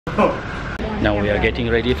Now we are getting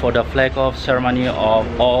ready for the flag off ceremony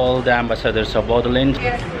of all the ambassadors of Bodoland.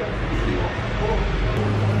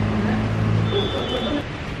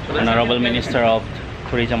 Honorable Minister of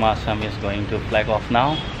Tourism Assam is going to flag off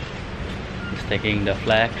now. He's taking the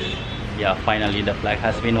flag. Yeah, finally the flag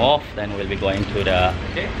has been off. Then we'll be going to the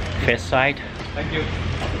face side. Thank you.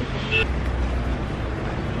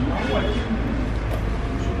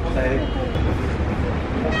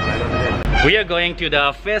 We are going to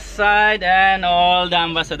the face side and all the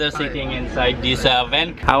ambassadors sitting inside this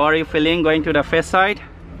van. How are you feeling going to the face side?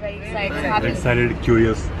 Very excited. Excited,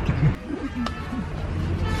 curious.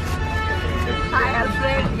 Hi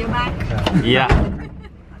Alfred, you're back. Yeah.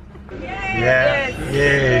 Yeah.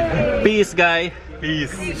 Yay. Peace, guy.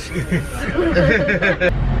 Peace.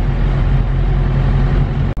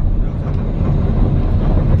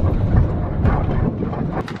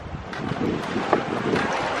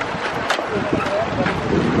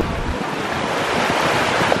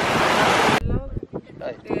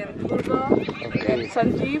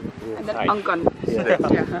 Sanjeev and then Ankan. Yeah.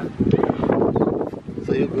 Yeah.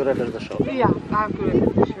 So you curated the show? Yeah, I'm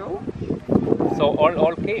curated the show. So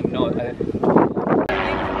all came, no? Big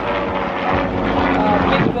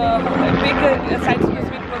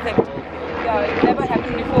site-specific project. Yeah, it never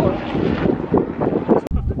happened before.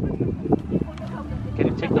 Can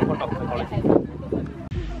you check the photo quality?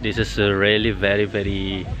 This is really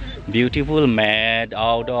very beautiful, made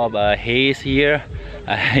out of haze here.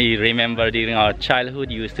 I remember during our childhood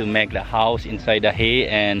used to make the house inside the hay,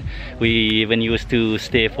 and we even used to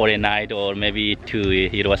stay for a night or maybe two.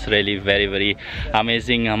 It was really very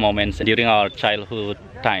amazing moments during our childhood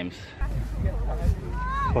times.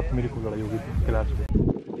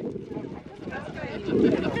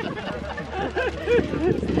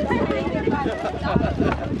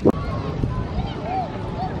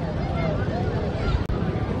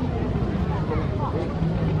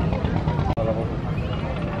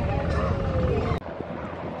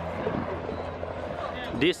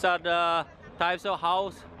 These are the types of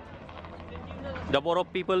house the Bodo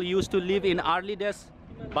people used to live in early days,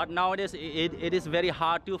 but nowadays it is very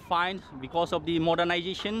hard to find because of the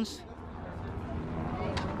modernizations.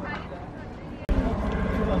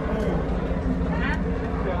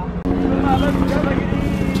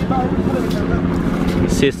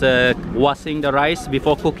 She's washing the rice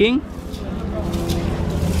before cooking.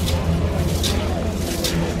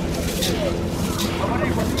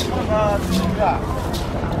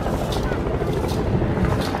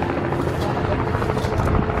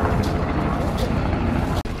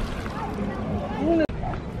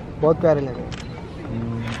 बहुत प्यारे लगे।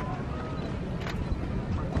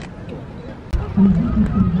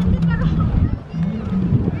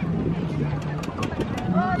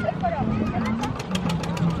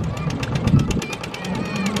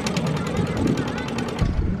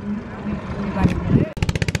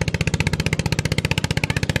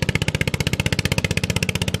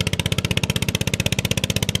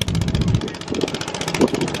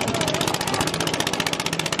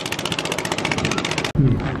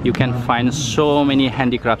 You can find so many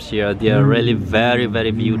handicrafts here. They are really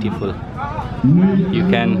very beautiful. You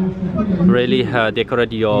can really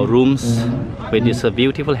decorate your rooms with these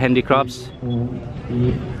beautiful handicrafts.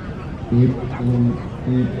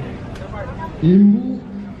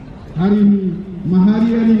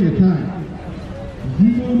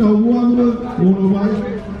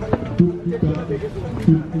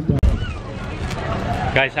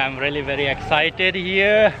 Guys, I'm really very excited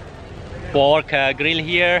here. Pork grill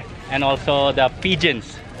here, and also the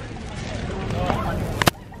pigeons.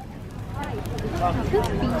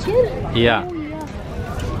 Yeah,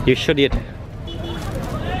 you should eat.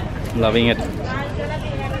 Loving it.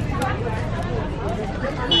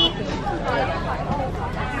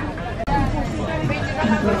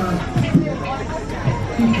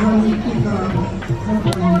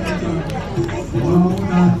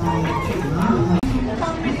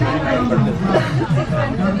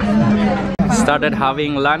 Started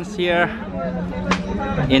having lunch here,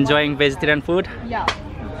 enjoying vegetarian food. Yeah,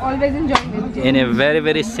 always enjoying vegetarian. In a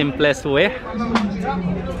very simplest way.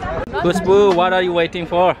 Kushbu, what are you waiting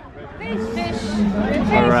for? Fish.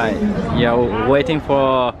 Alright, yeah, waiting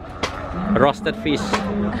for roasted fish.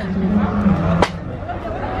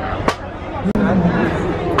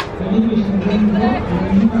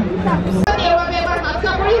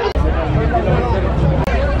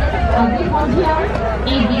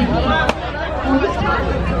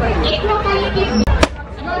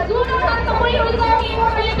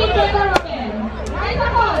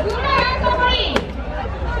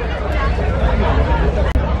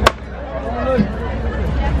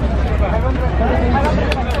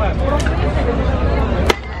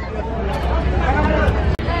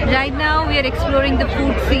 we're exploring the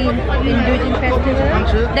food scene in Dwijing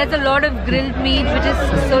Festival. There's a lot of grilled meat which is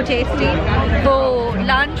so tasty. For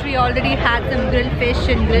lunch we already had some grilled fish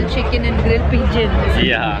and grilled chicken and grilled pigeons.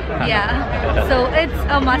 Yeah. Yeah. So it's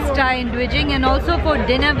a must try in Dwijing, and also for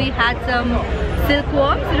dinner we had some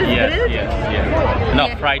silkworms. It was grilled? Yes. No,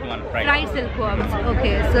 Yeah. fried one. Fried silkworms.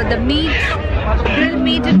 Okay, so the grilled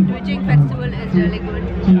meat in Dwijing Festival is really good.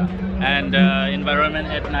 And environment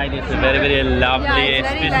at night is very, very lovely, Yeah, it's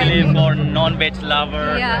very especially lively. for non-veg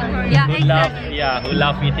lover Yeah, exactly. who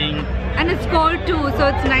love eating. And it's cold too, so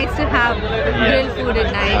it's nice to have grilled food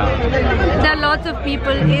at night. There are lots of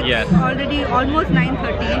people. It's already almost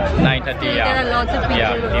 9:30. 9:30, Still yeah. there are lots of people,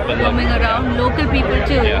 Yeah, people roaming love- around. Local people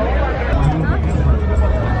too.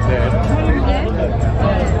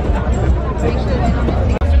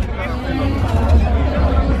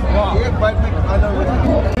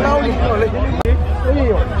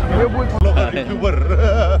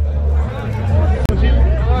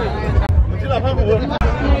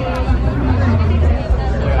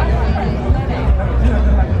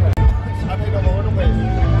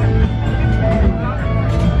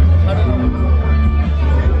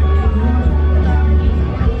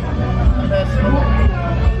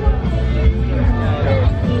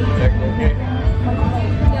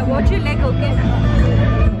 Yeah, watch your leg, okay?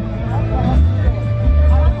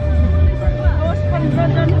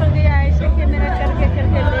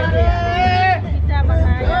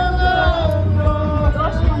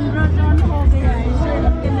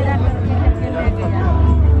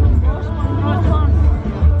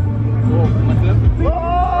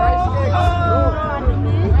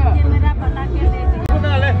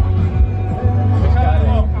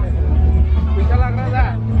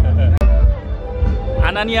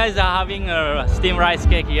 Ananya is having a steamed rice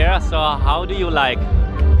cake here. So how do you like?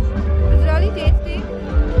 It's really tasty.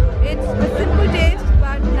 It's a simple taste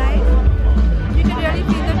but nice. You can really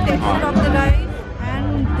feel the texture of the rice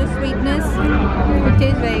and the sweetness. It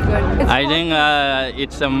tastes very good. It's I think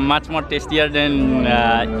it's much more tastier than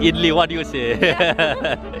idli. What do you say?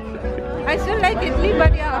 I still like idli,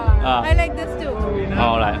 but yeah, I like this too.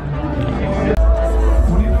 All right.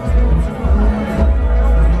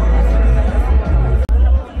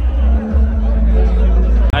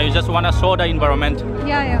 You just want to show the environment.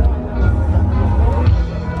 Yeah, yeah.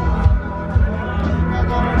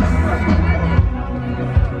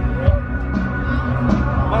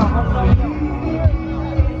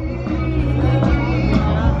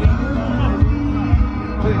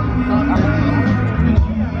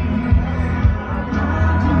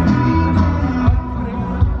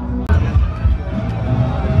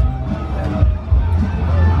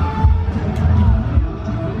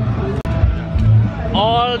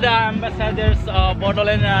 All the ambassadors of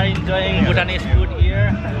Bodoland are enjoying Bhutanese food here.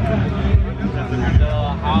 So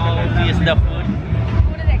how is the food?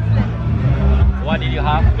 Food is excellent. What did you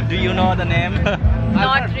have? Do you know the name?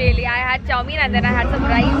 Not really. I had chow mein and then I had some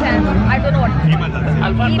rice and I don't know what it's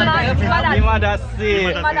called. Imadasi.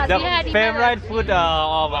 The Yeah, favorite food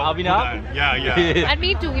of Abhinav? Yeah, yeah. And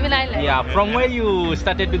me too, even I like. Yeah, from where you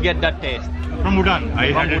started to get that taste? From Bhutan.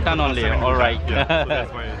 I From had it Bhutan for only, 7 years. alright. Yeah, so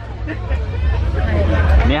that's why.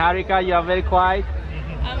 Niharika, you are very quiet.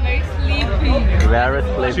 I'm very sleepy. Very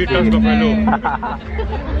Sweet sleepy. as buffalo.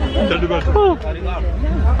 Tell the best.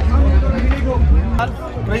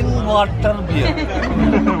 Spring water beer.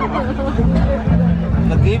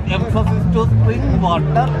 The give emphasis to spring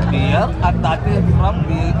water beer, and that is from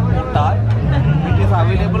Bhutan. It is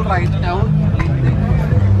available right now in the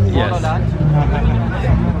Yes. Bodoland.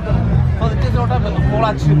 So it is not a full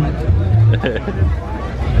achievement.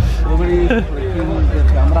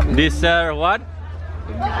 This what?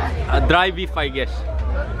 Dry beef, I guess.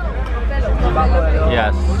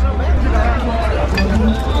 Yes.